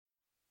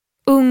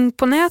Ung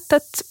på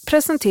nätet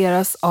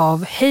presenteras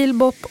av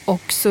Halebop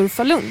och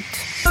Surfa Lugnt.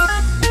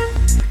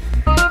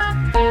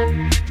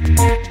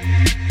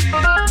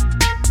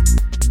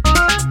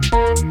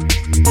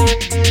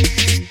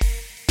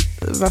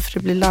 Varför det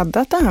blir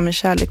laddat det här med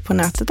kärlek på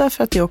nätet,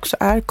 därför att det också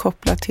är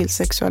kopplat till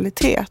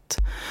sexualitet.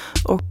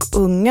 Och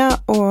unga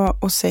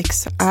och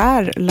sex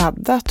är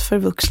laddat för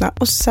vuxna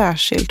och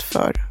särskilt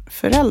för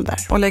föräldrar.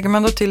 Och lägger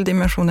man då till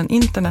dimensionen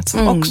internet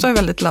som också är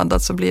väldigt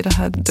laddat, så blir det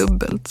här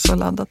dubbelt så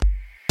laddat.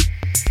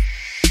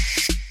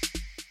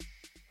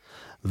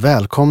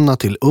 Välkomna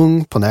till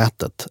Ung på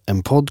nätet,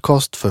 en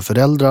podcast för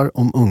föräldrar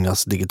om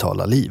ungas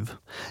digitala liv.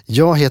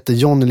 Jag heter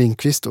Jonny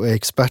Lindqvist och är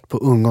expert på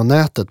unga och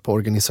nätet på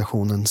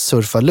organisationen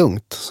Surfa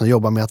Lugnt som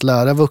jobbar med att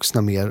lära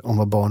vuxna mer om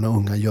vad barn och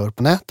unga gör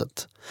på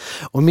nätet.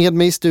 Och med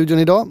mig i studion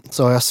idag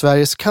så har jag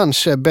Sveriges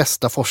kanske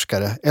bästa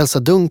forskare, Elsa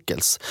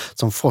Dunkels,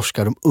 som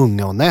forskar om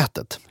unga och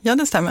nätet. Ja,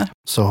 det stämmer.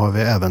 Så har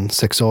vi även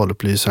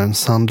sexualupplysaren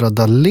Sandra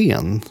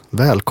Dahlén.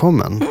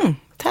 Välkommen.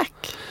 Tack.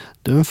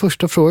 Du, en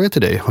första fråga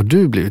till dig. Har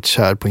du blivit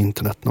kär på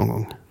internet någon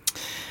gång?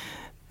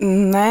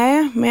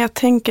 Nej, men jag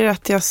tänker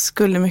att jag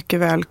skulle mycket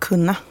väl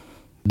kunna.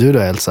 Du då,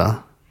 Elsa?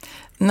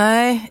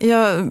 Nej,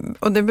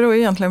 och det beror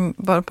egentligen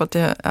bara på att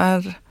jag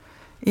är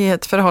i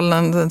ett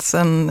förhållande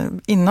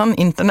sedan innan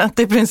internet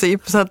i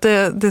princip. Så att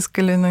det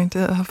skulle nog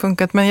inte ha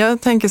funkat. Men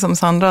jag tänker som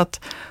Sandra att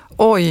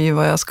oj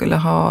vad jag skulle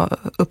ha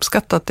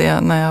uppskattat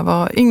det när jag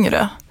var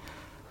yngre.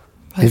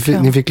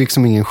 Ni fick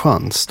liksom ingen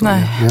chans då?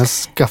 Nej. Ni har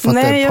skaffat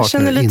er partner jag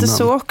känner lite innan.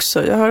 så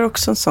också. Jag har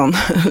också en sån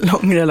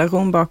lång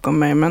relation bakom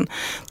mig, men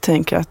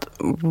tänker att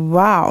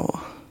wow,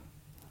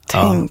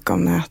 tänk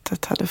om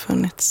nätet hade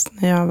funnits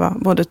när jag var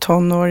både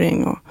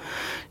tonåring och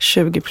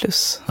 20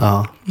 plus.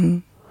 Ja.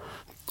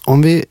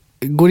 Om vi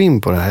går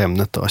in på det här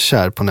ämnet då,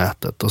 kär på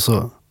nätet, och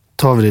så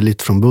tar vi det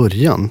lite från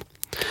början.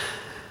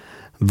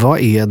 Vad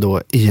är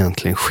då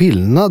egentligen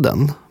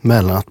skillnaden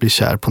mellan att bli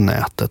kär på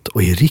nätet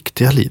och i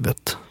riktiga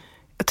livet?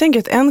 Jag tänker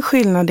att en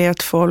skillnad är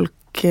att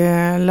folk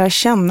lär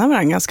känna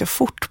varandra ganska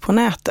fort på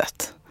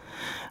nätet.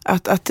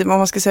 Att om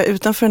man ska säga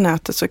utanför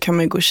nätet så kan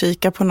man gå och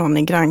kika på någon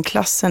i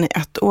grannklassen i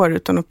 1 år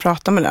utan att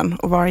prata med den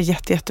och vara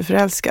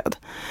jätteförälskad.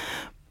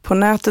 På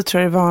nätet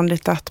tror jag det är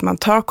vanligt att man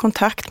tar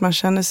kontakt, man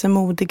känner sig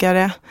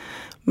modigare,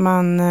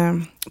 man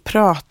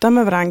pratar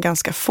med varandra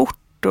ganska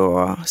fort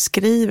och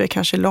skriver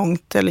kanske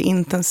långt eller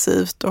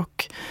intensivt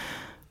och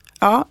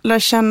lär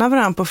känna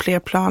varandra på fler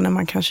plan än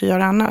man kanske gör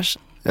annars.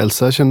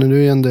 Elsa, känner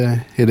du igen det?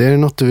 Är det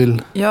något du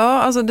vill?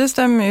 Ja, alltså det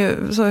stämmer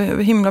ju så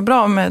himla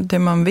bra med det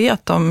man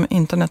vet om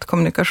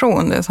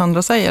internetkommunikation. Det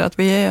Sandra säger, att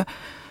vi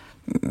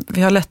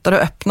har lättare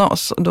att öppna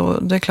oss. Och då,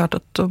 det är klart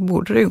att då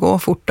borde det gå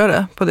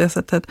fortare på det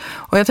sättet.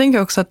 Och jag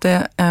tänker också att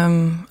det är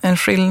en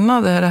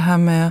skillnad är det här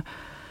med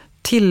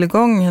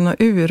tillgången och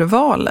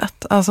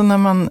urvalet. Alltså när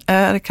man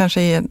är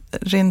kanske i ett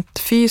rent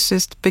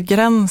fysiskt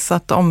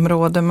begränsat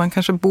område. Man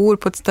kanske bor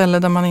på ett ställe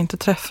där man inte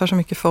träffar så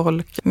mycket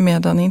folk,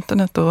 medan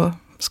internet då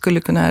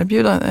skulle kunna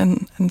erbjuda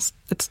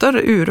ett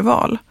större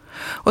urval.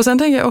 Och sen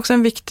tänker jag också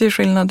en viktig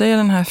skillnad, det är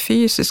den här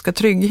fysiska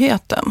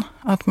tryggheten.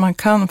 Att man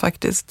kan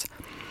faktiskt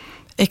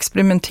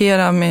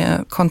experimentera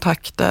med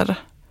kontakter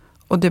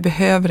och det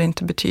behöver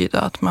inte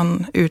betyda att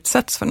man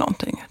utsätts för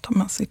någonting. Utan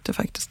man sitter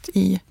faktiskt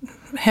i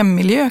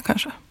hemmiljö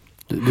kanske.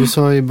 Du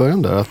sa i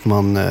början där att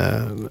man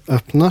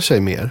öppnar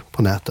sig mer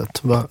på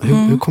nätet.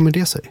 Hur kommer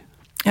det sig?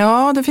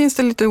 Ja, det finns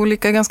det lite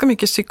olika, ganska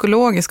mycket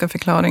psykologiska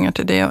förklaringar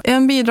till det.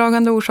 En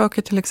bidragande orsak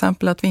är till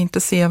exempel att vi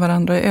inte ser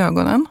varandra i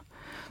ögonen.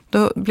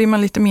 Då blir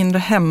man lite mindre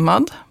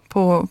hämmad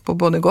på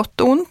både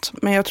gott och ont.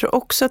 Men jag tror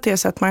också att det är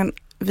så att man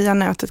via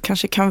nätet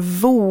kanske kan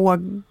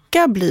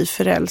våga bli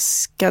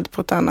förälskad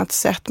på ett annat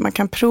sätt. Man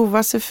kan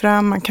prova sig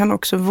fram, man kan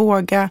också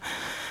våga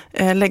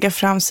lägga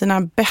fram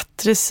sina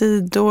bättre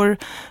sidor.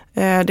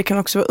 Det kan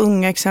också vara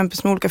unga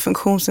exempelvis med olika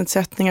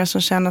funktionsnedsättningar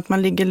som känner att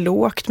man ligger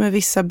lågt med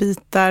vissa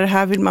bitar.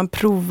 Här vill man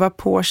prova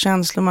på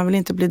känslor, man vill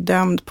inte bli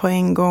dömd på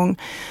en gång.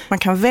 Man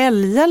kan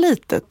välja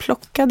lite,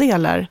 plocka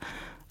delar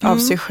av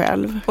sig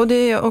själv. Och det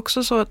är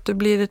också så att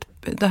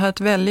det här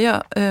att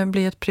välja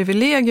blir ett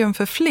privilegium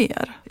för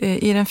fler.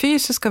 I den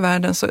fysiska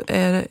världen så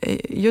är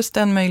just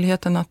den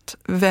möjligheten att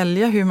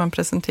välja hur man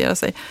presenterar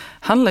sig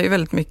handlar ju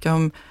väldigt mycket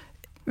om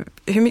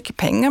hur mycket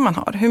pengar man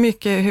har,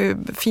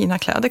 hur fina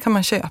kläder kan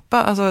man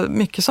köpa, alltså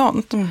mycket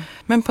sånt.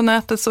 Men på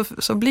nätet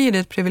så blir det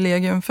ett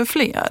privilegium för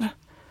fler.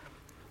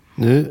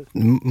 Nu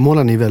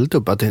målar ni väldigt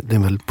upp att det är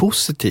en väldigt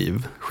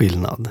positiv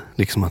skillnad,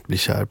 liksom att bli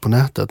kär på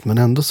nätet, men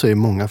ändå så är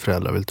många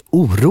föräldrar väldigt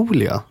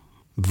oroliga.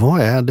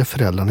 Vad är det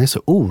föräldrarna är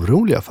så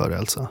oroliga för,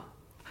 Elsa?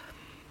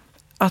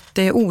 Att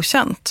det är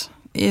okänt.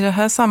 I det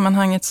här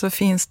sammanhanget så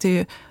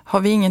har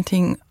vi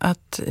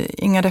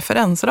inga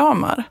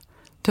referensramar.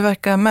 Det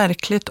verkar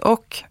märkligt,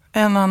 och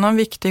en annan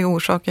viktig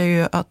orsak är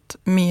ju att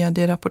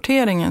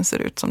medierapporteringen ser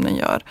ut som den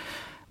gör.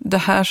 Det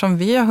här som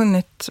vi har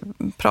hunnit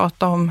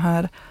prata om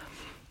här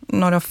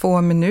några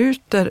få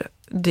minuter,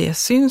 det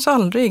syns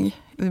aldrig.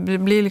 Det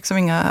blir liksom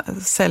inga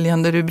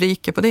säljande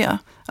rubriker på det.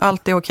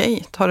 Allt är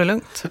okej, ta det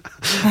lugnt.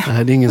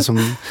 Nej, det är ingen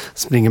som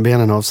springer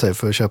benen av sig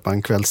för att köpa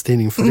en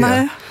kvällstidning för det.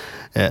 Nej.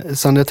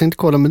 Sandra, jag tänkte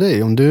kolla med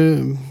dig. Om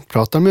du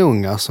pratar med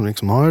unga som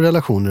liksom har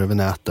relationer över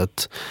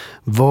nätet,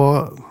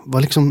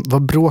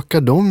 vad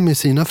bråkar de med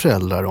sina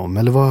föräldrar om?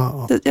 Eller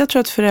vad? Jag tror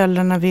att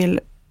föräldrarna vill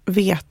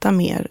veta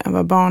mer än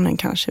vad barnen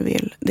kanske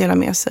vill dela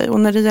med sig. Och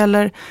när det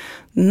gäller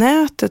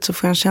nätet så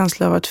får jag en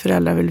känsla av att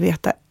föräldrar vill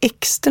veta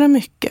extra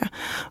mycket.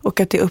 Och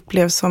att det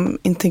upplevs som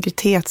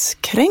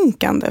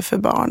integritetskränkande för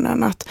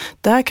barnen. Att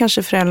där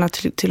kanske föräldrarna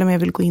till och med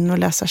vill gå in och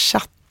läsa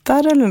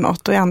chattar eller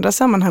något. Och i andra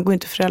sammanhang går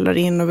inte föräldrar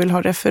in och vill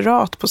ha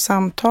referat på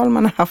samtal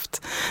man har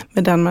haft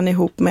med den man är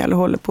ihop med eller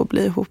håller på att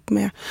bli ihop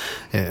med.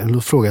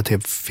 Då frågar jag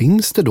till,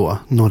 finns det då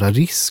några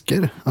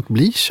risker att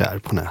bli kär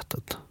på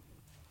nätet?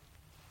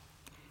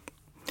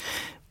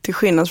 Till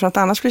skillnad från att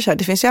annars bli kär.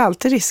 Det finns ju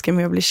alltid risker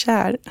med att bli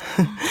kär.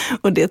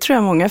 Och det tror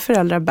jag många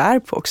föräldrar bär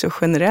på också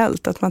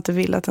generellt. Att man inte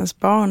vill att ens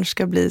barn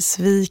ska bli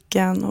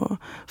sviken och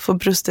få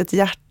brustet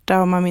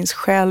hjärta. Och man minns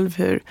själv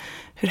hur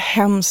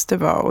hemskt det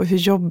var och hur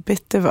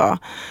jobbigt det var.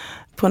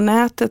 På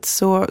nätet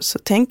så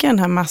tänker jag den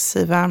här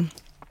massiva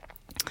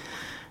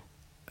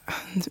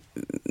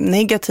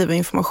negativa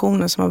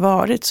informationen som har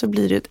varit, så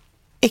blir det ett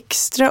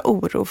extra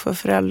oro för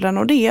föräldrarna,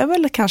 och det är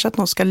väl kanske att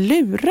någon ska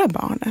lura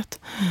barnet.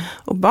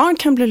 Och barn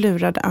kan bli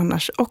lurade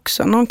annars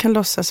också. Någon kan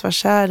låtsas vara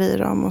kär i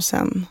dem och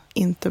sen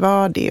inte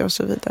vara det och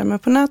så vidare. Men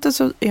på nätet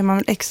så är man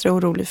väl extra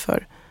orolig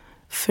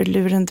för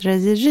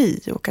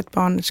lurendrejeri och att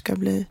barnet ska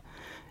bli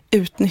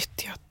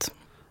utnyttjat.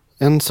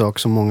 En sak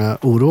som många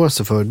oroar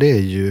sig för, det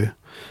är ju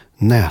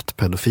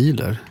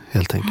nätpedofiler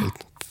helt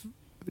enkelt.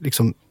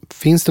 Liksom,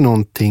 finns det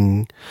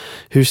någonting,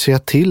 hur ser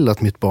jag till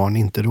att mitt barn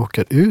inte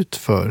råkar ut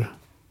för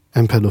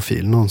en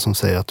pedofil, någon som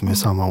säger att de är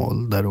samma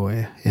ålder och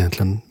är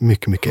egentligen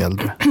mycket, mycket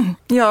äldre?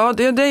 Ja,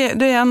 det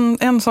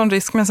är en sån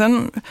risk. Men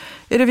sen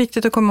är det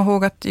viktigt att komma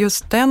ihåg att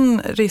just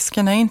den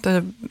risken är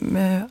inte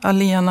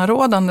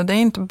allenarådande. Det är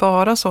inte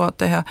bara så att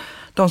det är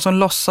de som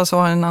låtsas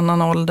ha en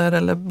annan ålder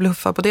eller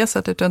bluffar på det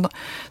sättet. Utan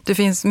det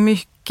finns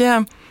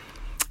mycket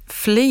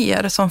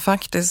fler som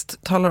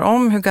faktiskt talar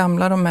om hur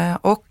gamla de är,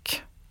 och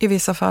i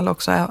vissa fall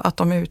också är att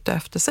de är ute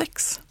efter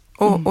sex.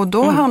 Och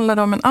då handlar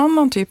det om en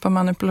annan typ av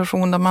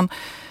manipulation där man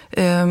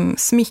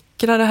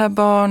smickrar det här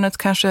barnet,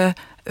 kanske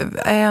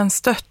är en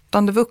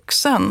stöttande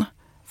vuxen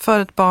för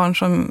ett barn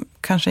som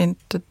kanske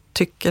inte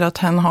tycker att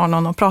hen har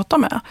någon att prata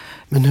med.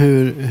 Men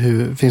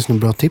hur finns det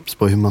några bra tips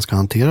på hur man ska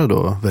hantera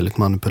då väldigt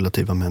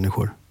manipulativa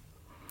människor?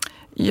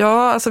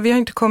 Ja, alltså vi har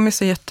inte kommit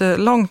så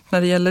jättelångt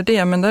när det gäller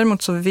det, men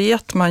däremot så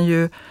vet man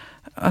ju,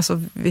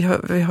 alltså vi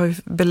har ju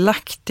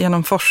belagt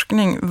genom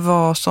forskning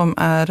vad som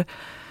är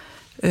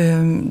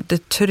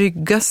det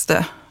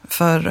tryggaste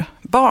för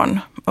barn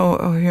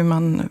och hur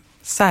man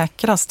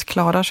säkrast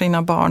klarar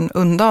sina barn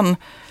undan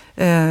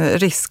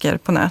risker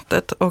på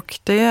nätet. Och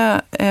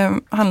det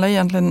handlar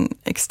egentligen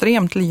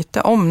extremt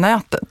lite om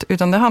nätet,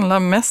 utan det handlar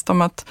mest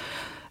om att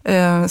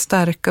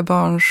stärka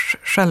barns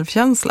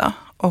självkänsla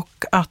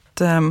och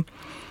att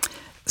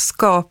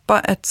skapa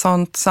ett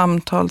sånt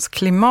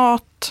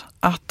samtalsklimat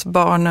att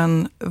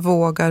barnen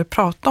vågar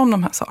prata om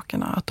de här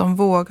sakerna. Att de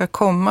vågar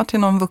komma till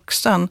någon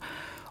vuxen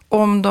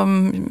om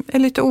de är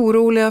lite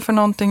oroliga för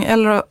någonting,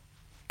 eller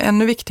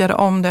ännu viktigare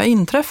om det har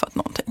inträffat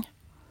någonting.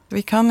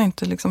 Vi kan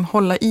inte liksom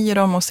hålla i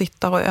dem och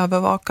sitta och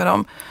övervaka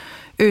dem,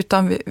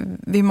 utan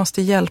vi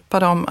måste hjälpa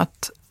dem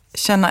att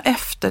känna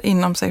efter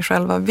inom sig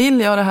själva. Vill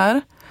jag det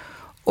här?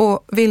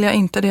 Och vill jag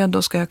inte det,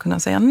 då ska jag kunna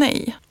säga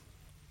nej.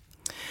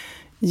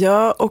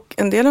 Ja, och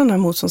en del av den här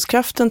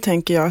motståndskraften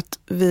tänker jag att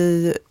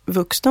vi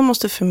vuxna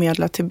måste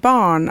förmedla till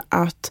barn,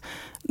 att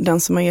den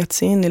som har gett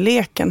sig in i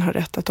leken har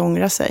rätt att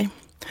ångra sig.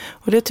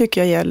 Och det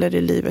tycker jag gäller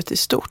i livet i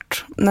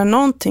stort. När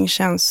någonting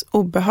känns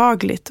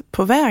obehagligt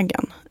på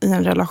vägen, i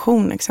en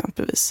relation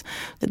exempelvis,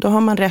 då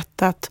har man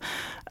rätt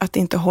att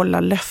inte hålla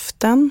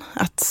löften,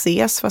 att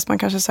ses fast man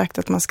kanske sagt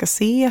att man ska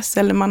ses,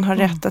 eller man har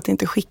rätt att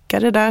inte skicka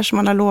det där som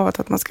man har lovat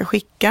att man ska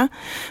skicka.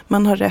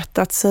 Man har rätt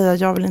att säga,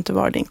 jag vill inte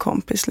vara din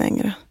kompis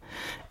längre.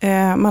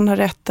 Man har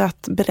rätt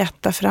att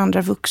berätta för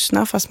andra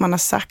vuxna fast man har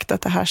sagt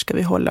att det här ska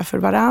vi hålla för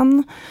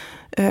varann.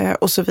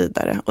 Och så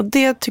vidare. Och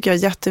det tycker jag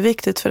är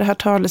jätteviktigt, för det här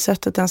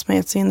talesättet, den som har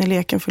gett sig in i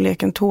leken får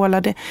leken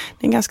tåla, det är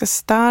en ganska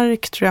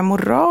stark, tror jag,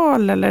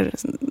 moral eller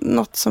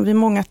något som vi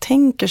många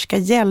tänker ska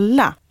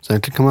gälla. Så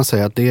egentligen kan man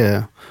säga att det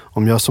är,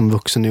 om jag som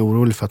vuxen är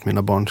orolig för att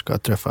mina barn ska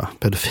träffa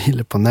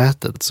pedofiler på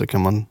nätet, så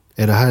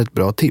är det här ett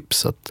bra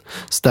tips att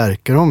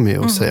stärka dem i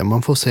och säga,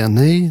 man får säga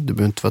nej, du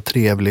behöver inte vara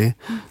trevlig,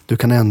 du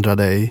kan ändra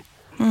dig.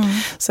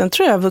 Sen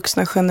tror jag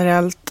vuxna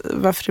generellt,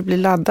 varför det blir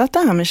laddat det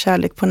här med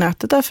kärlek på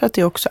nätet, därför att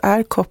det också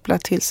är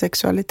kopplat till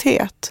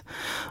sexualitet.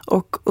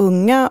 Och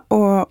unga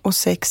och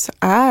sex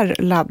är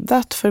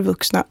laddat för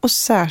vuxna och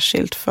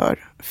särskilt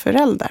för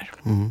föräldrar.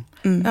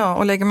 Ja,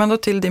 och lägger man då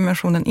till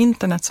dimensionen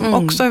internet som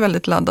också är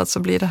väldigt laddat, så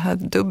blir det här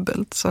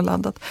dubbelt så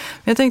laddat.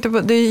 Men jag tänkte på,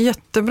 det är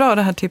jättebra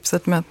det här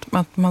tipset med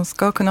att man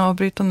ska kunna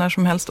avbryta när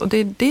som helst. Och det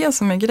är det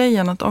som är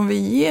grejen, att om vi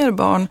ger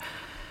barn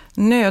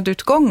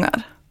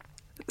nödutgångar,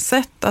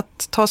 sätt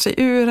att ta sig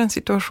ur en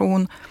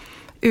situation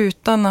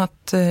utan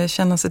att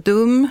känna sig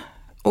dum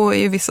Och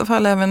i vissa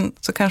fall även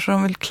så kanske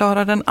de vill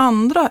klara den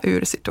andra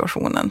ur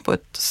situationen på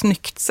ett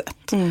snyggt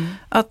sätt.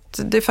 Att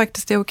det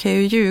faktiskt är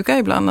okej att ljuga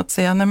ibland, att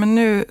säga nej men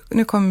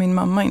nu kommer min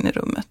mamma in i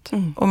rummet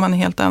och man är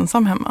helt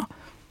ensam hemma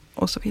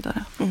och så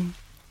vidare.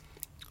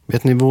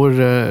 Vet ni, vår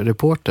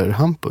reporter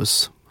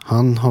Hampus,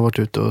 han har varit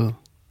ute och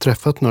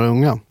träffat några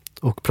unga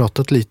och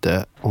pratat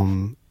lite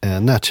om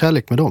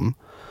nätkärlek med dem.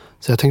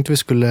 Så jag tänkte vi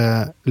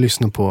skulle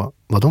lyssna på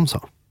vad de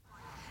sa.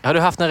 Har du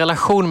haft en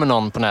relation med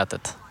någon på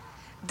nätet?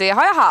 Det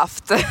har jag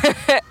haft.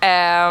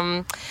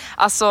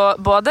 Alltså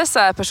både så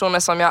här personer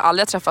som jag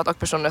aldrig har träffat och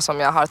personer som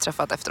jag har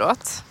träffat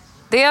efteråt.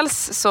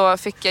 Dels så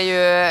fick jag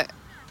ju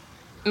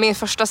min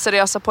första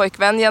seriösa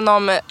pojkvän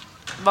genom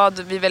vad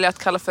vi väljer att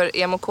kalla för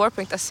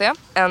emocore.se.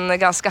 En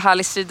ganska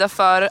härlig sida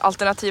för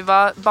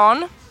alternativa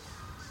barn.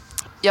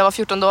 Jag var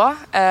 14 då.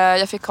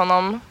 Jag fick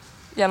honom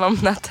genom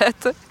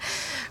nätet.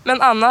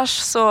 Men annars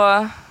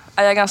så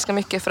är jag ganska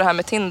mycket för det här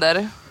med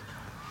Tinder.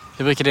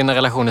 Hur brukar dina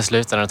relationer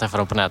sluta när du träffar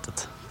dem på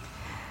nätet?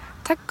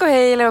 Tack och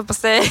hej, lever på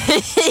sig.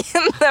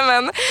 Nej,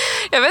 men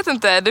jag vet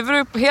inte, det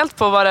beror helt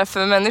på vad det är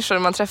för människor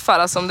man träffar.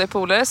 Alltså om det är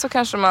polare så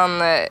kanske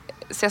man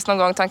ses någon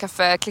gång, tar en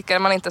kaffe. Klickar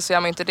man inte så gör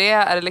man inte det.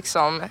 Är det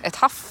liksom ett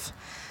haff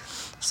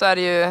så är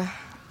det ju,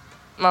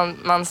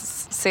 man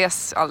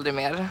ses aldrig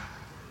mer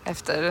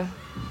efter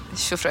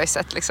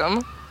tjofröjset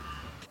liksom.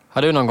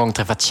 Har du någon gång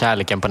träffat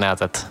kärleken på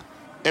nätet?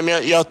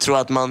 Jag tror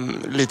att man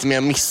lite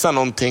mer missar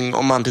någonting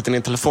om man tittar ner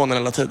i telefonen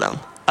hela tiden.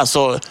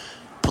 Alltså,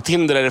 på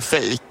Tinder är det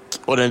fake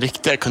och den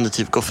riktiga kunde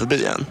typ gå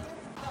förbi en.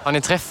 Har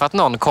ni träffat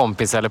någon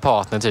kompis eller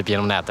partner typ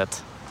genom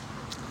nätet?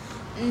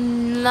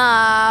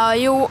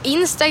 Nej, jo,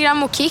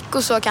 Instagram och Kik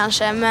och så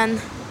kanske,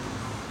 men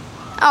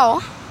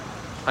ja.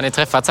 Har ni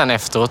träffats sen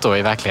efteråt då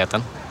i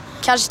verkligheten?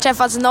 Kanske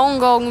träffats någon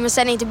gång men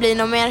sen inte blir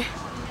något mer.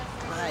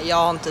 Nej, jag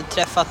har inte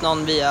träffat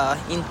någon via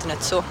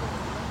internet så.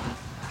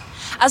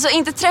 Alltså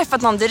inte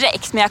träffat någon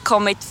direkt, men jag har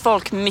kommit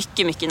folk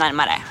mycket, mycket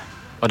närmare.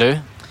 Och du?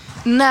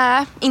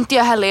 Nej, inte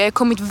jag heller. Jag har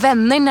kommit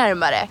vänner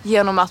närmare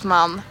genom att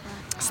man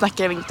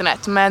snackar över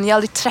internet. Men jag har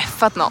aldrig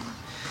träffat någon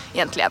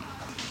egentligen.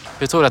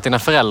 Hur tror du att dina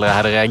föräldrar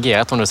hade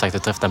reagerat om du sagt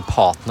att du träffat en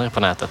partner på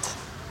nätet?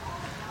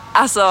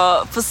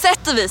 Alltså på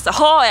sätt och vis så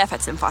har jag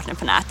faktiskt en partner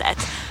på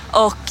nätet.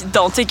 Och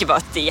de tycker bara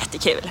att det är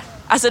jättekul.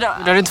 Alltså Du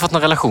har inte fått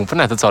någon relation på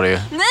nätet, sa du ju.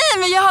 Nej,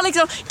 men jag har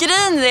liksom,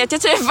 grejen är att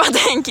jag träffade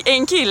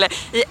en kille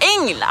i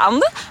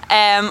England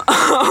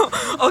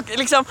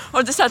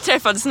och det så här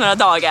träffades några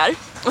dagar.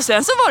 Och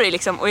sen så var det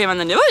liksom, och jag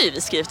menar, nu har ju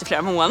vi skrivit i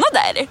flera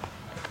månader.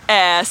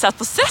 Så att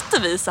på sätt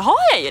och vis så har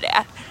jag ju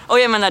det. Och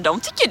jag menar, de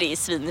tycker det är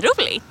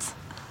svinroligt.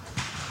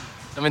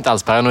 De är inte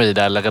alls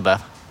paranoida eller rädda?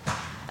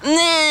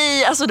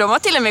 Nej, alltså de har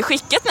till och med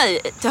skickat mig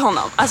till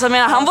honom. Alltså jag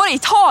menar, han var i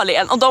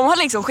Italien och de har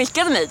liksom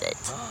skickat mig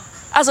dit.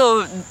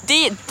 Alltså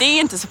det är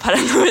inte så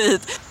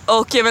paranoid.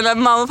 Och jag menar,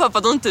 mamma och pappa,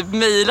 de typ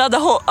mejlade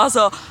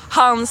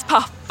hans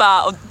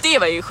pappa. Och det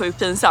var ju sjukt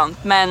pinsamt.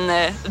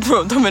 Men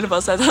de ville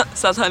bara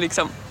så att han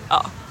liksom,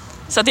 ja,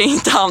 så att jag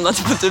inte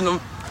hamnade på typ någon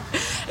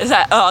så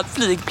här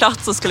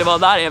flygplats och skulle vara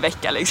där i en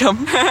vecka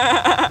liksom.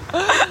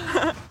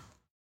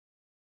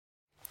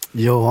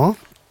 Ja,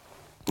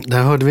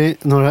 där hörde vi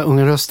några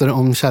unga röster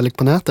om kärlek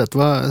på nätet.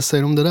 Vad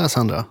säger du om det där,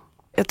 Sandra?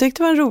 Jag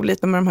tyckte det var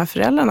roligt med de här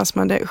föräldrarna som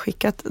hade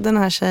skickat den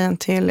här tjejen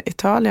till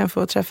Italien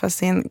för att träffa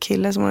sin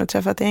kille som hon hade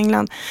träffat i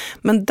England.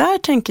 Men där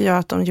tänker jag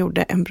att de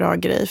gjorde en bra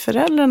grej.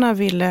 Föräldrarna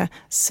ville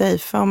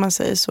safea, om man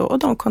säger så, och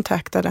de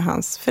kontaktade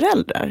hans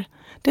föräldrar.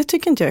 Det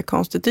tycker inte jag är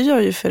konstigt. Det gör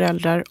ju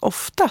föräldrar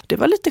ofta. Det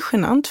var lite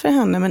genant för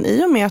henne, men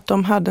i och med att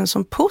de hade en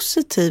sån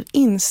positiv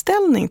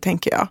inställning,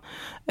 tänker jag,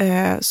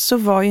 så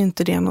var ju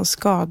inte det någon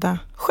skada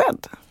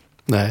skedd.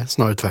 Nej,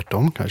 snarare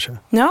tvärtom kanske.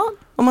 Ja,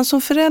 om man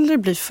som förälder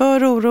blir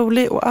för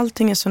orolig och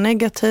allting är så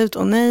negativt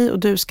och nej och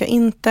du ska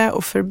inte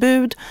och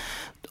förbud,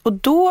 och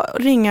då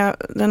ringa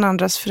den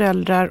andras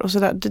föräldrar och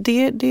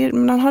sådär.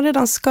 Man har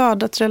redan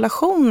skadat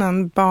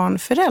relationen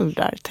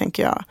barn-föräldrar,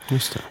 tänker jag.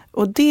 Just det.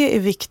 Och det är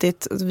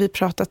viktigt. Vi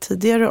pratade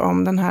tidigare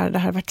om det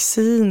här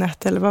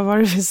vaccinet, eller vad var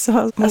det vi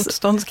sa?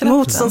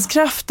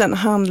 Motståndskraften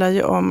handlar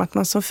ju om att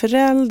man som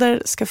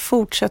förälder ska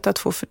fortsätta att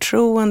få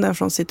förtroenden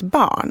från sitt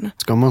barn.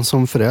 Ska man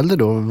som förälder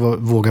då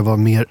våga vara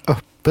mer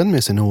öppen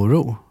med sin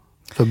oro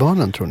för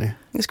barnen, tror ni?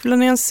 Jag skulle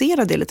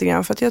nyansera det lite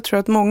grann, för att jag tror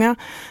att många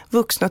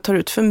vuxna tar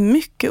ut för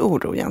mycket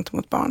oro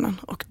gentemot barnen.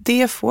 Och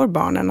det får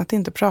barnen att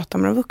inte prata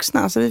med de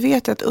vuxna. Alltså vi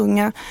vet ju att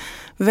unga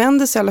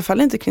vänder sig i alla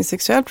fall inte kring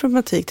sexuell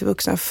problematik till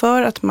vuxna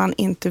för att man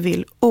inte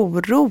vill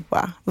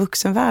oroa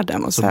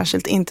vuxenvärlden och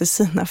särskilt inte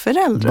sina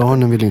föräldrar.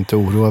 Barnen vill inte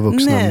oroa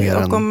vuxna mer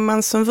än... och om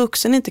man som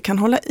vuxen inte kan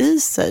hålla i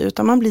sig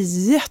utan man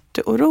blir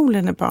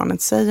jätteorolig när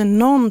barnet säger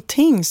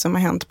någonting som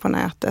har hänt på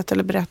nätet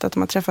eller berättar att de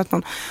har träffat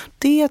någon.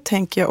 Det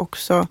tänker jag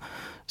också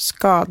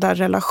skadar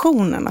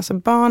relationen. Alltså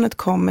barnet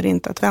kommer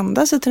inte att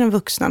vända sig till den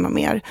vuxna någon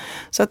mer.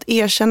 Så att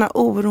erkänna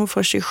oron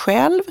för sig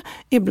själv,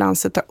 ibland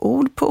sätta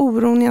ord på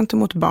oron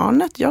gentemot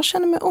barnet. Jag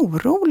känner mig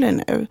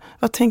orolig nu.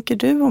 Vad tänker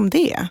du om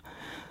det?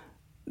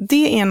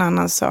 Det är en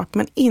annan sak,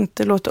 men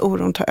inte låta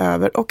oron ta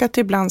över. Och att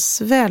ibland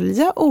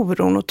svälja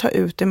oron och ta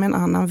ut det med en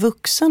annan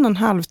vuxen en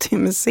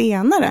halvtimme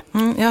senare.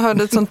 Jag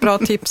hörde ett sånt bra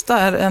tips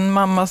där. En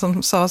mamma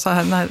som sa så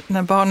här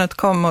när barnet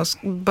kom och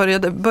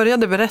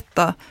började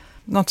berätta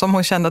något som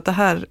hon kände att det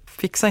här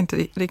fixar inte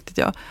riktigt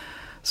jag.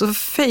 Så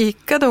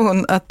fejkade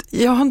hon att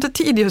jag har inte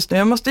tid just nu,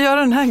 jag måste göra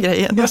den här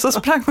grejen. Och så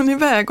sprang hon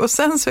iväg och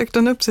sen sökte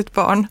hon upp sitt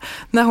barn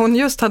när hon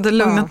just hade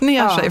lugnat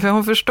ner sig. För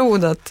hon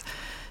förstod att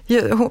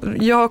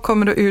jag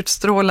kommer att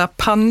utstråla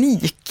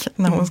panik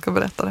när hon ska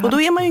berätta det här. Och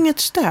då är man ju inget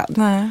stöd.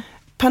 Nej.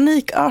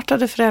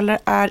 Panikartade föräldrar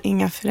är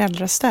inga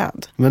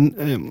föräldrastöd. Men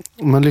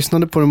om man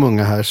lyssnade på de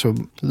unga här så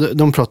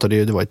de pratade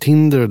ju, det var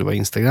Tinder och det var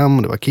Instagram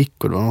och det var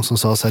Kik och det var någon som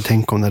sa så här,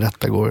 tänk om det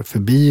rätta går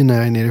förbi när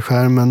jag är nere i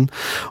skärmen.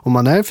 Om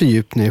man är för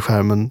djupt nere i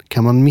skärmen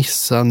kan man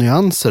missa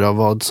nyanser av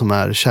vad som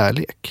är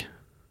kärlek.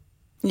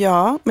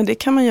 Ja, men det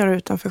kan man göra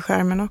utanför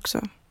skärmen också.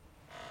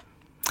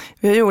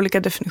 Vi har ju olika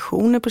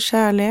definitioner på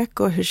kärlek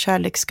och hur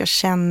kärlek ska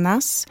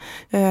kännas,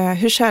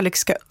 hur kärlek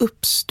ska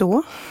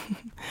uppstå.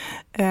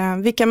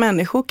 Vilka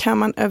människor kan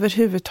man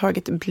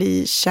överhuvudtaget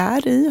bli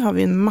kär i? Har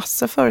vi en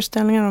massa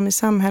föreställningar om i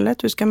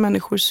samhället. Hur ska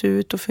människor se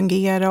ut och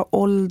fungera,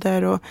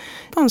 ålder och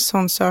en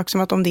sån sak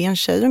som att om det är en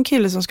tjej och en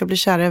kille som ska bli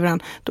kära i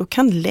varandra, då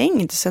kan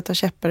längd sätta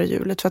käppar i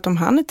hjulet. För att om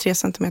han är 3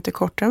 centimeter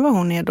kortare än vad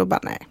hon är, då bara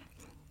nej.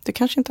 Det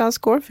kanske inte alls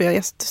går, för jag har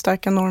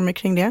jättestarka normer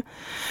kring det.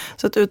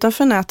 Så att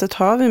utanför nätet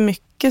har vi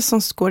mycket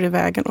som går i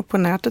vägen, och på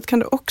nätet kan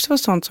det också vara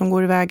sånt som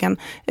går i vägen,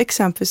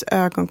 exempelvis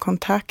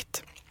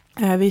ögonkontakt.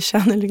 Vi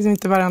känner liksom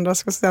inte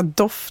varandras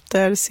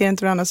dofter, ser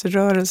inte varandras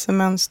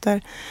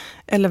rörelsemönster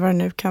eller vad det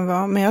nu kan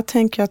vara. Men jag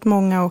tänker att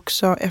många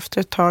också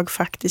efter ett tag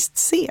faktiskt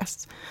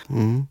ses.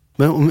 Mm.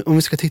 Men om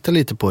vi ska titta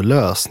lite på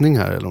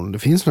lösningar, eller om det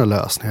finns några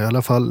lösningar, i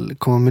alla fall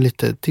komma med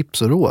lite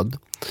tips och råd.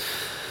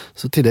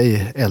 Så till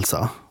dig,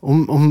 Elsa,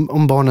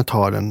 om barnet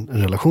har en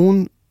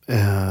relation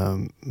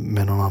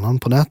med någon annan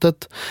på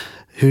nätet,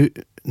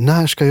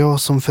 när ska jag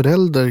som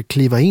förälder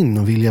kliva in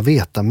och vilja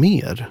veta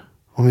mer?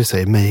 Om vi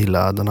säger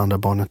mejla den andra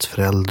barnets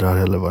föräldrar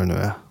eller vad det nu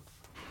är.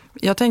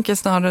 Jag tänker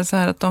snarare så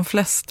här att de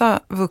flesta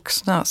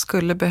vuxna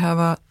skulle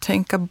behöva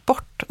tänka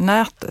bort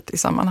nätet i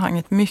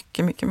sammanhanget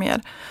mycket, mycket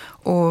mer.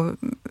 Och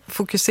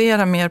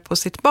fokusera mer på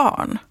sitt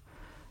barn.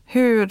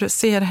 Hur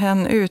ser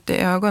hen ut i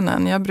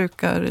ögonen? Jag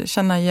brukar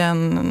känna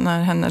igen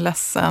när hen är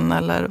ledsen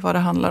eller vad det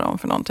handlar om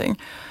för någonting.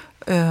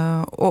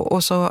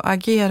 Och så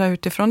agera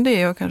utifrån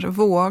det och kanske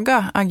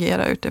våga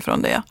agera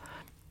utifrån det.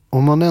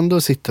 Om man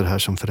ändå sitter här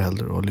som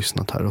förälder och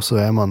lyssnat här och så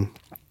är man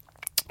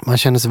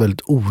känner sig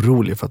väldigt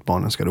orolig för att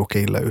barnen ska råka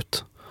illa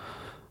ut.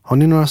 Har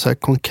ni några så här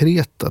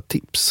konkreta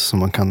tips som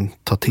man kan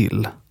ta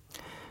till?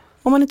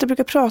 Om man inte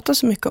brukar prata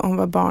så mycket om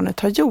vad barnet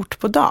har gjort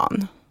på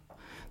dagen,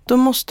 då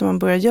måste man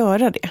börja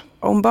göra det.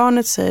 Om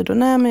barnet säger då,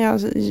 nej men jag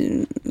har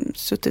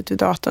suttit vid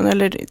datorn,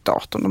 eller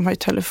datorn, de har ju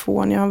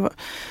telefon, jag har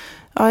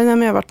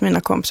varit med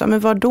mina kompisar. Men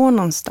var då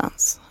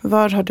någonstans?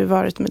 Var har du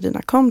varit med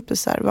dina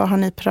kompisar? Vad har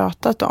ni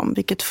pratat om?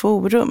 Vilket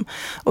forum?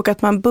 Och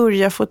att man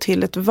börjar få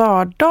till ett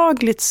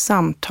vardagligt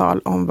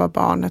samtal om vad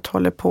barnet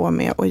håller på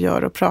med och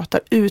gör och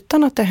pratar,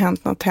 utan att det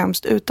hänt något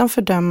hemskt, utan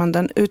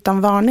fördömanden,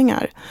 utan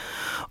varningar.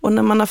 Och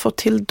när man har fått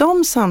till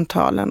de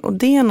samtalen, och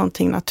det är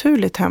någonting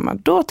naturligt hemma,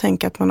 då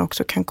tänker jag att man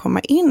också kan komma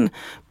in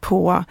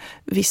på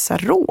vissa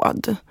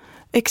råd.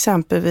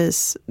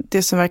 Exempelvis,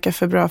 det som verkar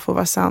för bra för att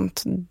vara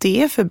sant,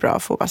 det är för bra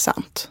för att vara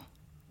sant.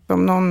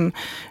 Om någon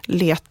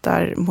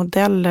letar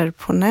modeller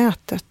på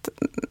nätet,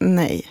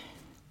 nej.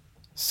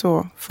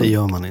 Det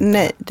gör man inte.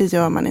 Nej, det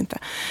gör man inte.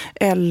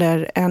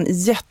 Eller en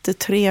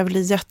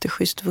jättetrevlig,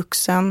 jätteschysst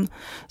vuxen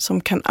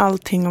som kan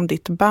allting om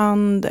ditt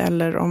band,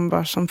 eller om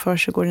vad som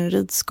försiggår i en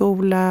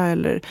ridskola,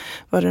 eller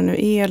vad det nu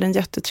är. Eller en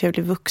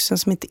jättetrevlig vuxen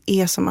som inte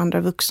är som andra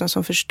vuxna,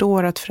 som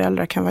förstår att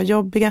föräldrar kan vara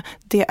jobbiga.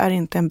 Det är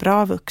inte en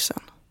bra vuxen.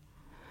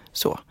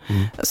 Så.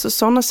 Alltså,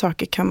 sådana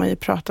saker kan man ju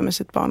prata med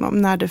sitt barn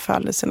om när det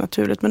faller sig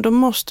naturligt. Men då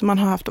måste man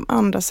ha haft de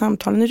andra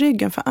samtalen i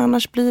ryggen. För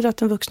annars blir det att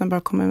den vuxna bara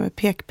kommer med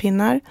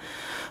pekpinnar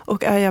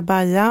och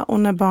ajabaja. Och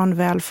när barn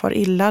väl får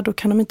illa, då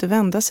kan de inte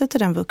vända sig till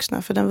den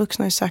vuxna. För den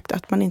vuxna har ju sagt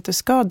att man inte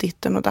ska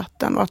ditten och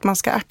datten. Och att man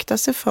ska akta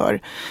sig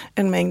för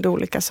en mängd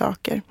olika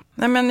saker.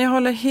 Nej, men jag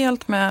håller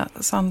helt med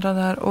Sandra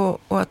där.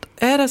 Och att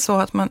är det så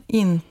att man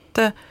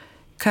inte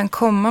kan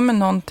komma med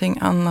någonting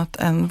annat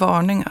än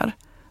varningar,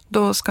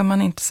 då ska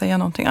man inte säga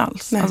någonting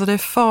alls. Nej. Alltså det är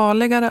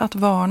farligare att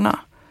varna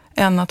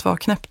än att vara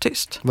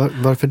knäpptyst.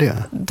 Varför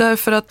det?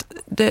 Därför att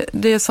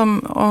det är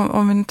som,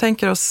 om vi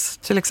tänker oss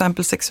till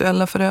exempel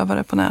sexuella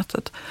förövare på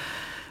nätet,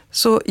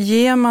 så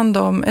ger man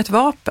dem ett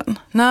vapen.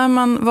 När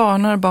man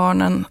varnar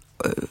barnen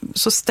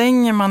så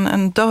stänger man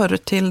en dörr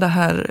till det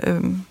här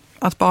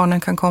att barnen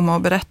kan komma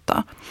och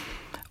berätta.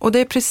 Och det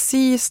är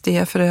precis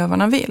det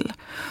förövarna vill.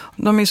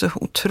 De är så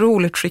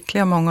otroligt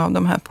skickliga, många av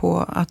de här,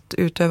 på att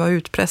utöva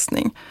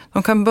utpressning.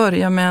 De kan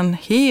börja med en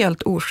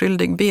helt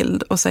oskyldig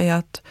bild och säga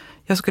att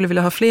jag skulle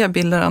vilja ha fler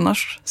bilder,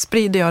 annars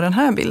sprider jag den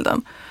här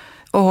bilden.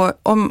 Och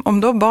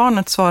om då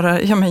barnet svarar,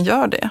 ja men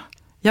gör det.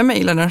 Jag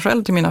mejlar den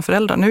själv till mina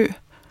föräldrar nu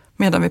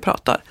medan vi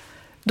pratar.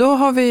 Då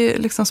har vi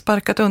liksom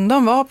sparkat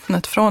undan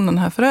vapnet från den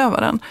här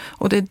förövaren.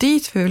 Och det är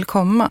dit vi vill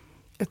komma.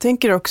 Jag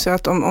tänker också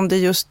att om det är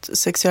just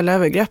sexuella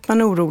övergrepp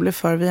man är orolig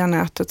för via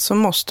nätet, så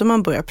måste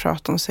man börja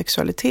prata om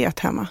sexualitet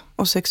hemma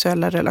och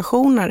sexuella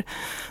relationer.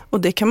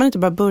 Och det kan man inte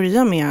bara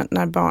börja med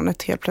när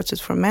barnet helt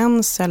plötsligt får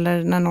mens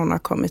eller när någon har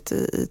kommit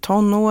i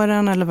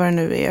tonåren eller vad det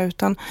nu är,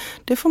 utan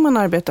det får man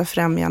arbeta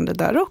främjande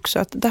där också.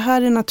 Att det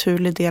här är en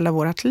naturlig del av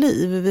vårt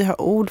liv. Vi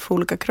har ord för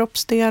olika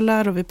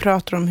kroppsdelar och vi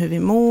pratar om hur vi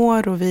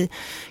mår och vi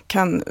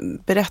kan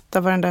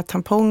berätta vad den där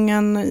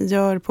tampongen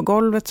gör på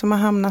golvet som har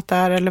hamnat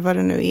där eller vad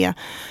det nu är.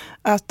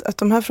 Att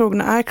de här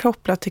frågorna är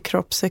kopplade till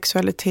kropp,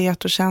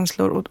 sexualitet och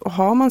känslor, och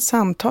har man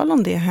samtal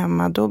om det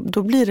hemma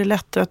då blir det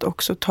lättare att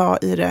också ta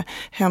i det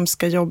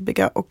hemska,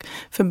 jobbiga. Och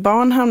för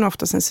barn hamnar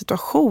oftast en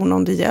situation,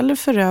 om det gäller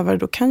förövare,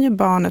 då kan ju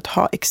barnet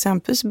ha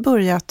exempelvis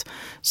börjat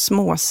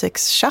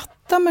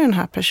småsexchatta med den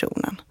här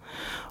personen.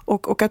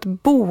 Och att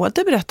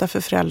både berätta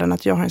för föräldrarna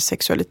att jag har en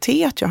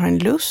sexualitet, jag har en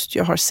lust,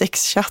 jag har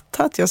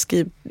sexchattat,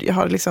 jag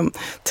har liksom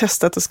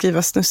testat att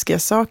skriva snuskiga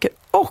saker,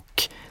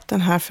 och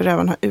den här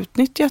förövaren har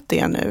utnyttjat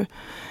det nu.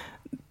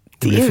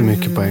 Det blir för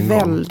mycket på en gång.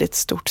 Väldigt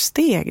stort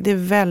steg. Det är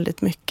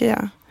väldigt mycket,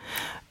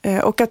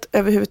 ja. Och att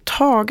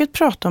överhuvudtaget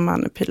prata om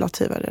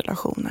manipulativa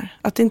relationer.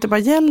 Att det inte bara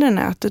gäller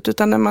nätet,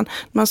 utan när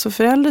man som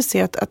förälder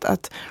ser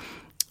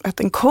att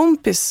en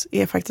kompis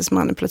är faktiskt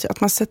manipulativ.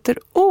 Att man sätter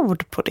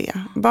ord på det.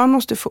 Barn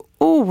måste få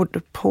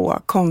ord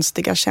på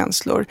konstiga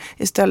känslor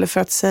istället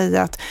för att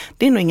säga att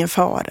det är nog ingen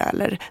fara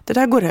eller det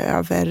där går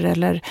över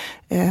eller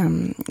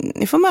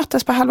ni får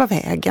mötas på halva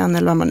vägen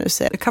eller vad man nu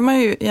säger. Det kan man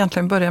ju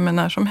egentligen börja med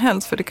när som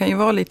helst, för det kan ju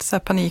vara lite så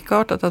här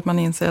panikartat att man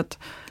inser att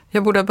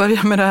jag borde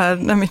börja med det här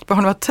när mitt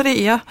barn var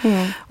 3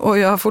 och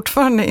jag har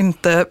fortfarande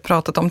inte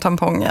pratat om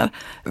tamponger.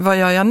 Vad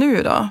gör jag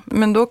nu då?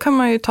 Men då kan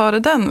man ju ta det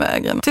den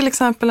vägen. Till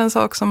exempel en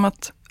sak som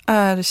att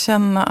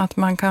erkänna att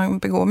man kan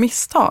begå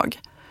misstag.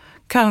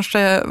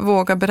 Kanske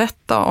våga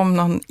berätta om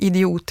någon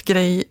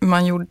idiotgrej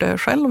man gjorde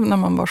själv när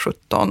man var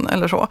 17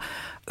 eller så.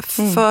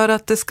 För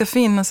att det ska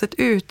finnas ett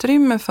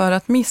utrymme för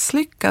att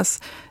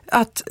misslyckas.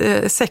 Att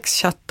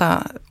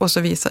sexchatta och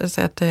så visar det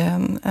sig att det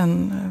är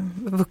en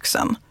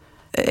vuxen.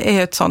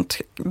 Är ett sånt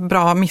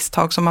bra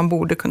misstag som man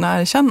borde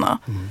kunna erkänna.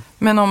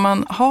 Men om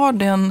man har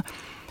den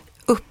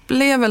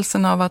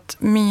upplevelsen av att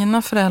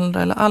mina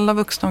föräldrar eller alla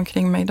vuxna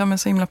omkring mig, de är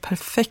så himla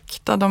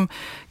perfekta, de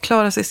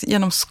klarar sig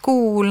genom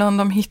skolan,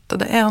 de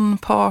hittade en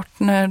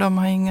partner, de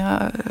har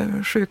inga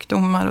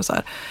sjukdomar och så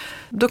här.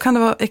 Då kan det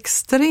vara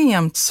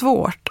extremt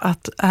svårt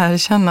att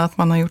erkänna att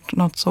man har gjort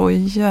något så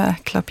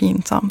jäkla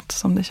pinsamt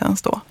som det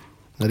känns då.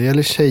 När det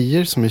gäller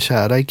tjejer som är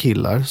kära i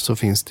killar så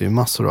finns det ju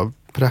massor av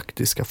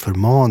praktiska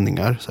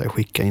förmaningar, så här,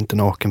 skicka inte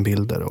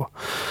nakenbilder, och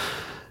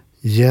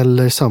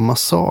gäller samma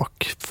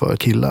sak för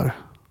killar?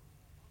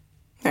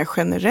 Nej,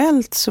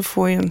 generellt så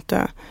får ju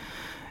inte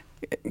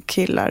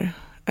killar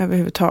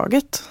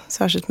överhuvudtaget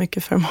särskilt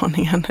mycket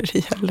förmaningar när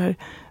det gäller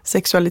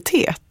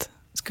sexualitet,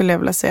 skulle jag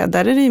vilja säga.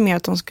 Där är det ju mer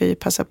att de ska ju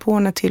passa på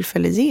när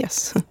tillfälle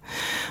ges.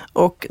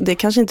 Och det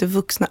kanske inte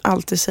vuxna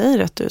alltid säger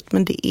rätt ut,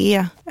 men det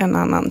är en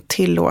annan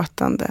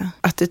tillåtande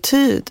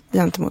attityd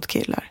gentemot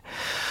killar.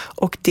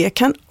 Och det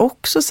kan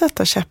också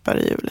sätta käppar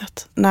i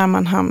hjulet när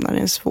man hamnar i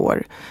en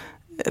svår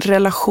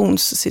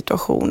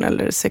relationssituation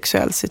eller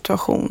sexuell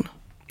situation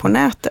på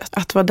nätet.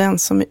 Att vara den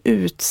som är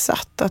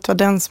utsatt, att vara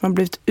den som har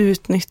blivit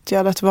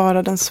utnyttjad, att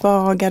vara den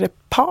svagare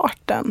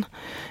parten.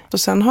 Och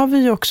sen har vi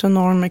ju också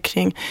normer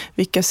kring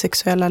vilka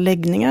sexuella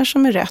läggningar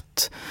som är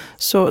rätt.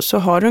 Så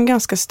har du en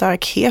ganska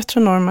stark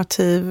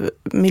heteronormativ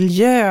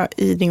miljö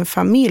i din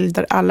familj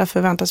där alla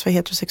förväntas vara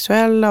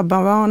heterosexuella,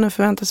 barnen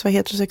förväntas vara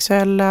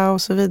heterosexuella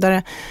och så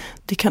vidare.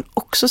 Det kan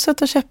också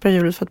sätta käppar i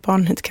hjulet för att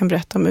barnen inte kan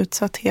berätta om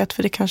utsatthet,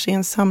 för det kanske är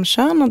en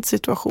samkönad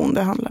situation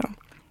det handlar om.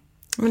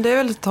 Men det är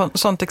väl ett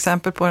sånt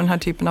exempel på den här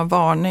typen av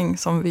varning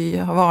som vi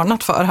har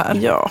varnat för här.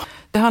 Ja.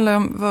 Det handlar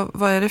om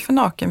vad är det för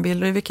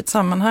nakenbilder, i vilket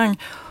sammanhang.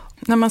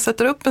 När man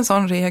sätter upp en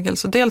sån regel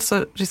så dels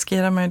så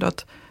riskerar man ju då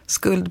att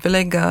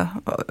skuldbelägga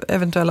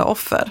eventuella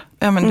offer.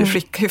 Ja, men du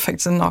skickar ju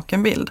faktiskt en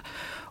nakenbild.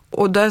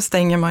 Och där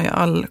stänger man ju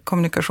all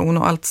kommunikation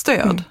och allt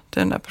stöd till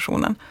den där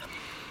personen.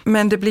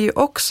 Men det blir ju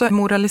också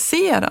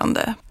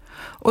moraliserande.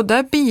 Och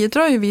där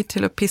bidrar ju vi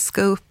till att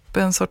piska upp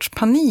en sorts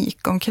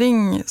panik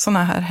omkring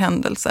såna här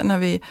händelser.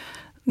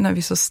 När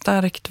vi så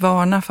starkt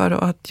varnar för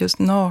att just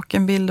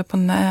nakenbilder på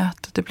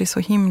nätet, det blir så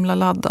himla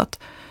laddat.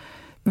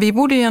 Vi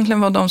borde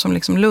egentligen vara de som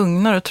liksom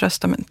lugnar och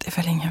tröstar, men det är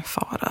väl ingen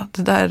fara.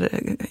 Det där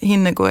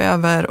hinner gå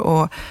över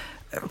och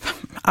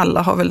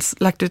alla har väl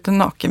lagt ut en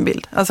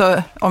nakenbild.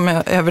 Alltså om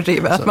jag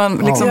överdriver. Att man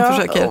liksom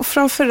försöker. Och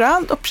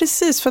framförallt, och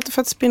precis för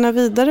att spinna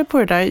vidare på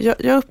det där.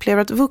 Jag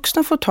upplever att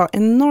vuxna får ta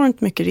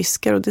enormt mycket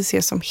risker och det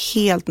ses som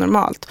helt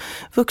normalt.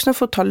 Vuxna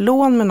får ta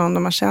lån med någon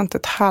de har känt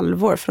ett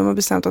halvår för de har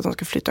bestämt att de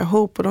ska flytta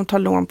ihop och de tar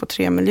lån på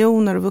 3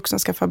 miljoner och vuxna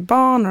skaffar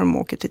barn och de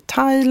åker till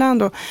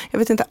Thailand och jag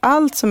vet inte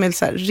allt som är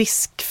så här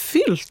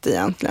riskfyllt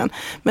egentligen.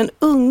 Men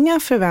unga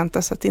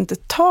förväntas att inte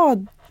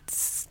ta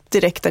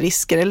direkta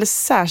risker eller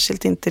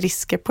särskilt inte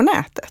risker på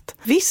nätet.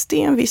 Visst,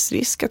 det är en viss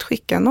risk att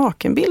skicka en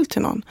nakenbild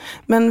till någon,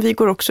 men vi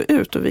går också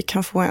ut och vi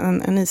kan få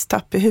en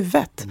istapp i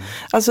huvudet.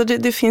 Alltså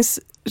det finns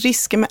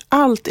risker med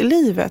allt i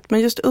livet, men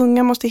just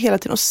unga måste hela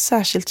tiden, och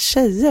särskilt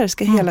tjejer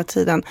ska hela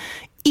tiden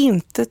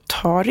inte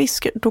ta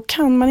risker. Då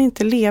kan man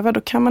inte leva,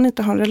 då kan man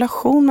inte ha en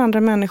relation med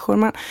andra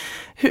människor.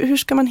 Hur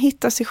ska man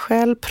hitta sig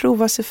själv,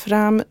 prova sig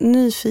fram,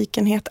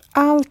 nyfikenhet,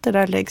 allt det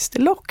där läggs det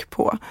lock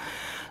på.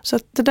 Så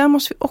att det där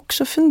måste vi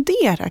också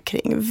fundera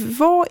kring.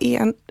 Vad är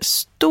en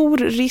stor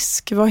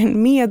risk, vad är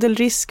en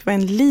medelrisk, vad är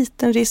en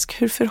liten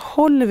risk, hur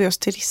förhåller vi oss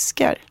till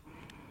risker?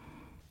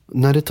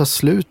 När det tar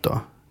slut då,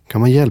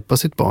 kan man hjälpa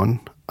sitt barn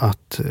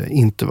att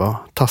inte vara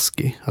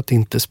taskig, att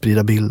inte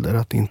sprida bilder,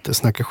 att inte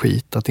snacka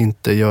skit, att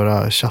inte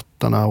göra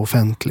chattarna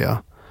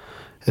offentliga.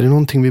 Är det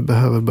någonting vi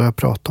behöver börja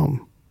prata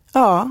om?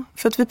 Ja,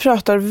 för att vi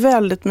pratar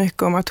väldigt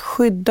mycket om att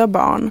skydda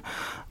barn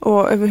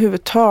och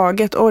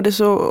överhuvudtaget. Det är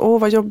så,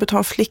 vad jobbigt att ha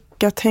en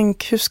flicka.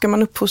 Tänk, hur ska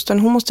man uppfostra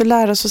henne? Hon måste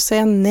lära sig att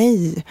säga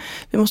nej.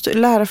 Vi måste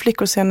lära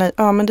flickor att säga nej.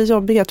 Ja, men det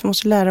jobbiga är att vi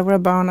måste lära våra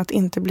barn att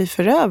inte bli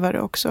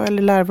förövare också.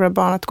 Eller lära våra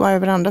barn att gå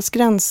över andras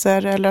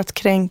gränser eller att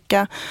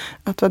kränka,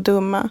 att vara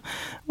dumma.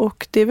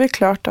 Och det är väl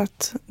klart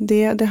att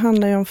det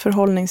handlar ju om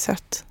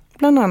förhållningssätt.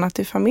 Bland annat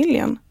i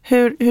familjen.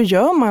 Hur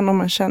gör man om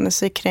man känner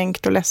sig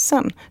kränkt och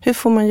ledsen? Hur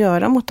får man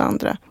göra mot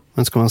andra?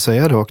 Men ska man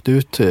säga rakt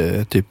ut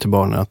typ till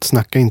barnen att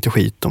snacka inte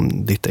skit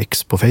om ditt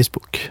ex på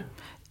Facebook?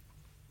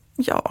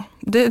 Ja,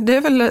 det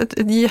är väl ett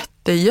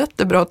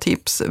jättebra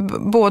tips.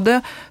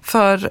 Både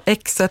för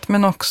exet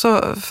men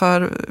också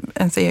för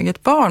ens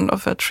eget barn då,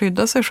 för att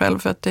skydda sig själv.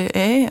 För att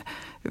det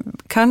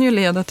kan ju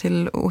leda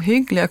till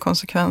ohyggliga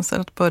konsekvenser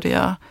att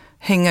börja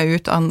hänga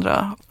ut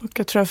andra. Och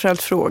jag tror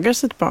framförallt frågar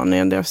sitt barn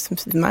när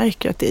det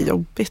märker att det är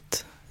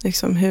jobbigt.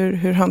 Liksom,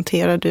 hur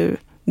hanterar du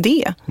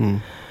det?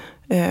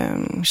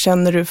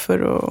 Känner du för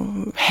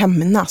att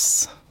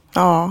hämnas?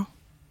 Ja.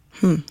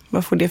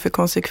 Vad får det för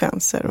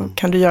konsekvenser? Och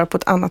kan du göra på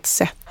ett annat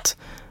sätt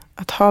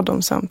att ha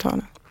de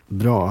samtalen?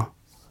 Bra.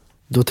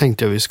 Då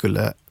tänkte jag vi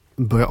skulle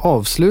börja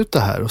avsluta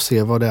här och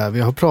se vad det är vi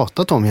har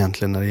pratat om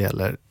egentligen när det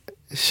gäller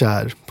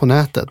kär på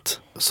nätet.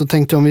 Så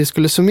tänkte jag om vi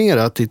skulle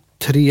summera till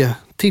 3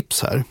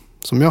 tips här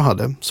som jag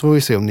hade. Så får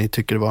vi se om ni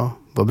tycker det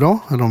var bra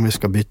eller om vi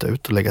ska byta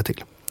ut och lägga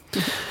till.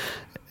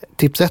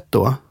 Tips 1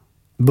 då.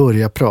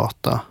 Börja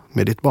prata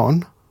med ditt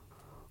barn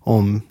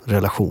om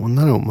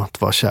relationer, om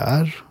att vara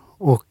kär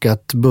och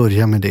att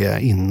börja med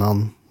det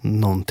innan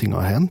någonting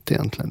har hänt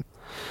egentligen.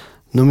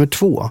 Nummer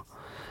 2.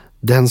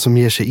 Den som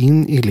ger sig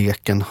in i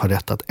leken har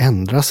rätt att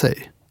ändra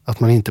sig. Att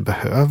man inte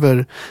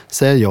behöver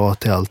säga ja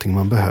till allting,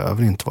 man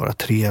behöver inte vara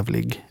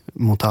trevlig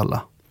mot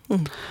alla.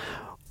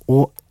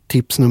 Och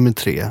tips nummer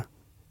 3.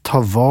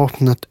 Ta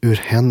vapnet ur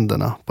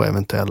händerna på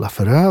eventuella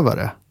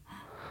förövare.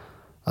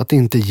 Att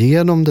inte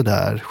ge dem det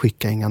där,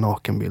 skicka inga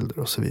nakenbilder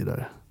och så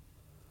vidare.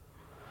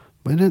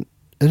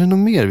 Är det något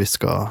mer vi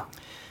ska...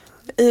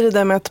 I det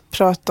där med att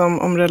prata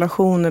om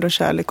relationer och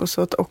kärlek och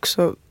så, att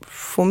också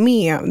få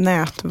med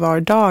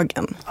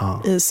nätvardagen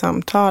i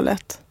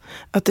samtalet.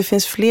 Att det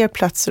finns fler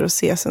platser att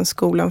ses än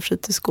skolan,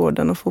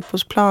 fritidsgården och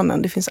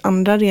fotbollsplanen. Det finns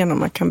andra arenor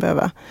man kan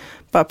behöva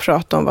bara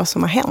prata om vad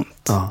som har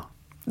hänt. Ja.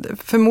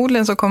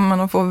 Förmodligen så kommer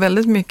man att få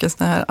väldigt mycket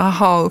såna här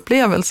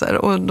aha-upplevelser,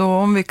 och då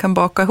om vi kan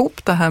baka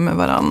ihop det här med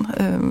varann,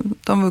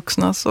 de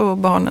vuxnas och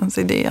barnens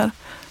idéer,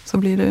 så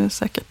blir det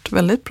säkert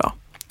väldigt bra.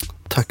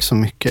 Tack så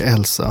mycket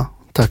Elsa.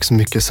 Tack så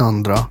mycket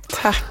Sandra.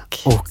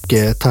 Tack. Och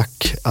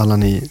tack alla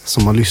ni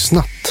som har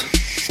lyssnat.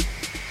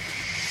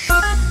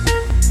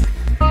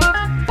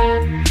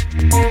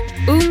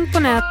 Ung på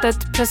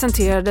nätet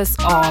presenterades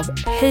av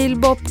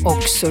Halebop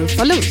och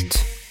Surfa Lugnt.